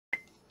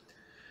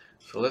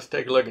So let's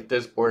take a look at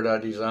this board I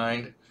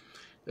designed.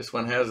 This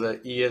one has a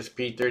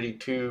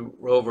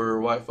ESP32-WROVER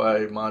Wi-Fi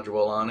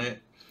module on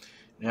it.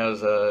 It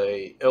has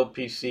a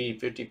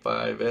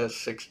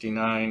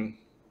LPC55S69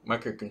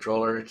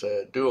 microcontroller. It's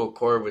a dual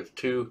core with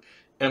two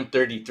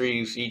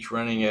M33s, each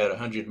running at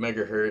 100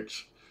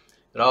 megahertz.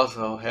 It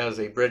also has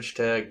a bridge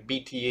tag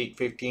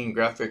BT815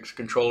 Graphics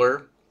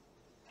controller.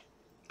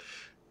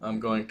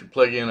 I'm going to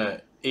plug in an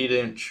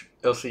 8-inch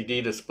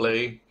LCD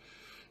display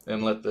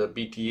and let the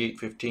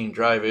BT815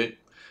 drive it.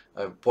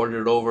 I've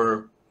ported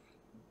over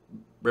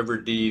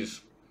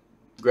RiverD's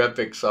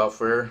graphics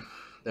software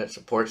that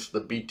supports the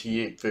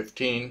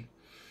BT815.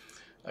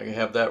 I can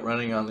have that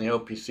running on the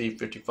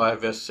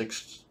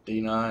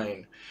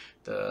LPC55S69.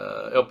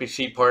 The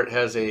LPC part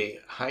has a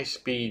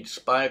high-speed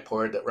SPI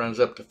port that runs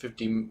up to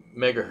 50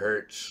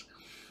 megahertz.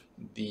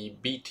 The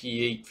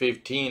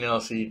BT815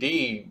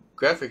 LCD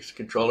graphics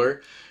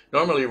controller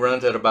normally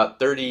runs at about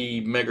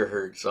 30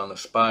 megahertz on the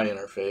SPI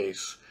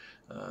interface.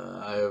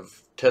 I have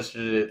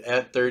tested it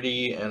at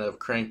 30 and have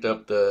cranked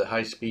up the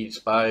high-speed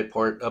SPI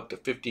port up to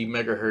 50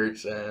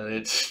 megahertz, and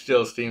it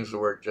still seems to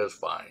work just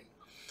fine.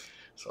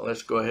 So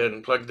let's go ahead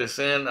and plug this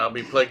in. I'll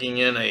be plugging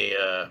in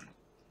a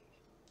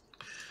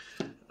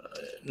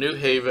New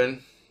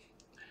Haven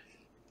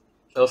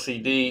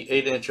LCD,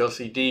 8-inch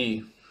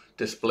LCD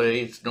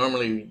display. It's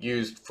normally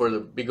used for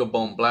the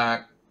BeagleBone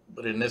Black,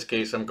 but in this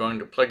case I'm going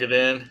to plug it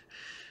in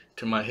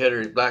to my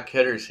headers, black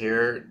headers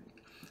here,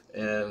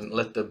 and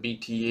let the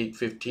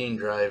BT815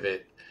 drive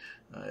it.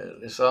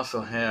 This also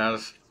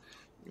has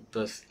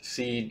the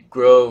Seed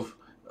Grove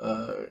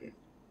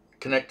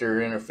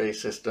connector interface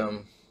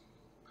system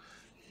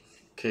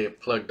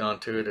plugged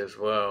onto it as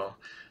well.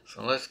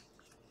 So let's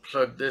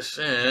plug this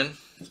in.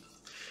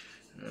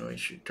 We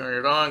should turn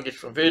it on, get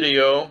some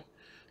video.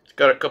 It's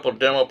got a couple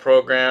demo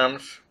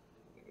programs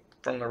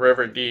from the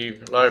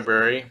RiverD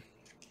library.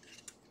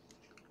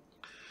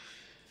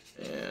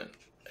 And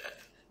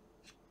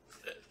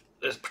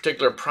this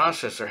particular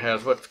processor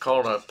has what's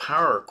called a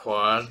power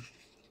quad,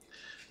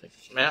 a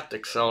math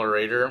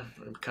accelerator.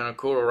 It'd be kind of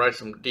cool to write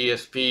some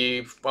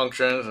DSP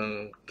functions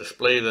and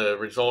display the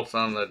results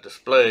on the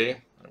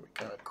display. That'd be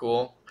kind of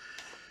cool.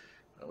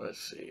 Let's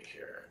see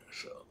here.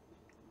 So,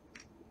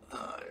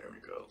 there we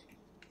go.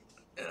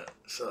 Yeah,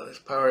 so this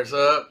powers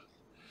up.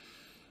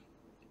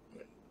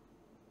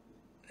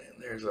 And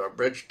there's our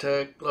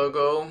BridgeTech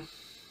logo.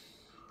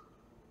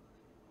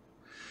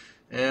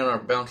 And our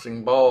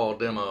bouncing ball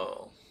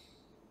demo.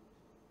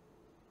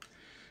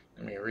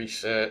 Let me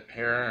reset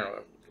here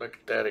and look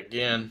at that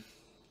again.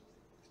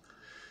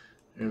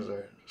 Here's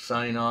our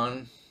sign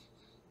on.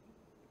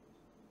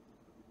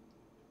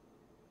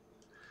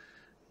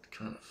 It's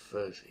kind of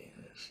fuzzy.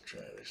 Let's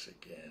try this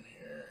again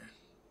here.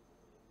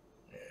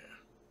 Yeah.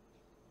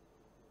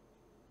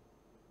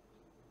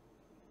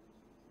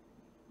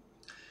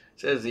 It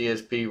says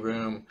ESP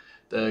room.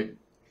 The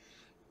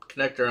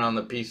connector on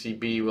the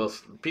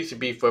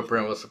PCB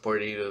footprint will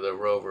support either the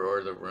rover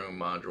or the room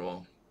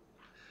module.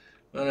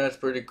 Well, that's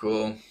pretty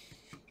cool.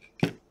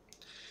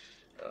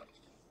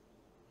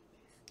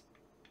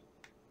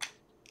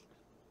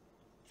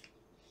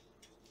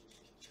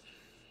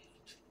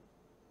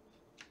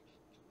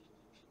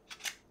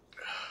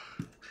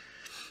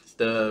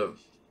 The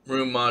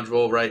room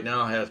module right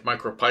now has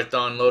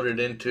MicroPython loaded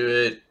into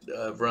it.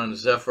 I've run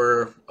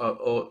Zephyr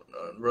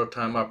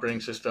real-time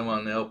operating system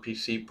on the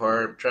LPC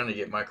part. I'm trying to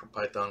get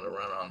MicroPython to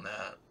run on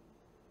that.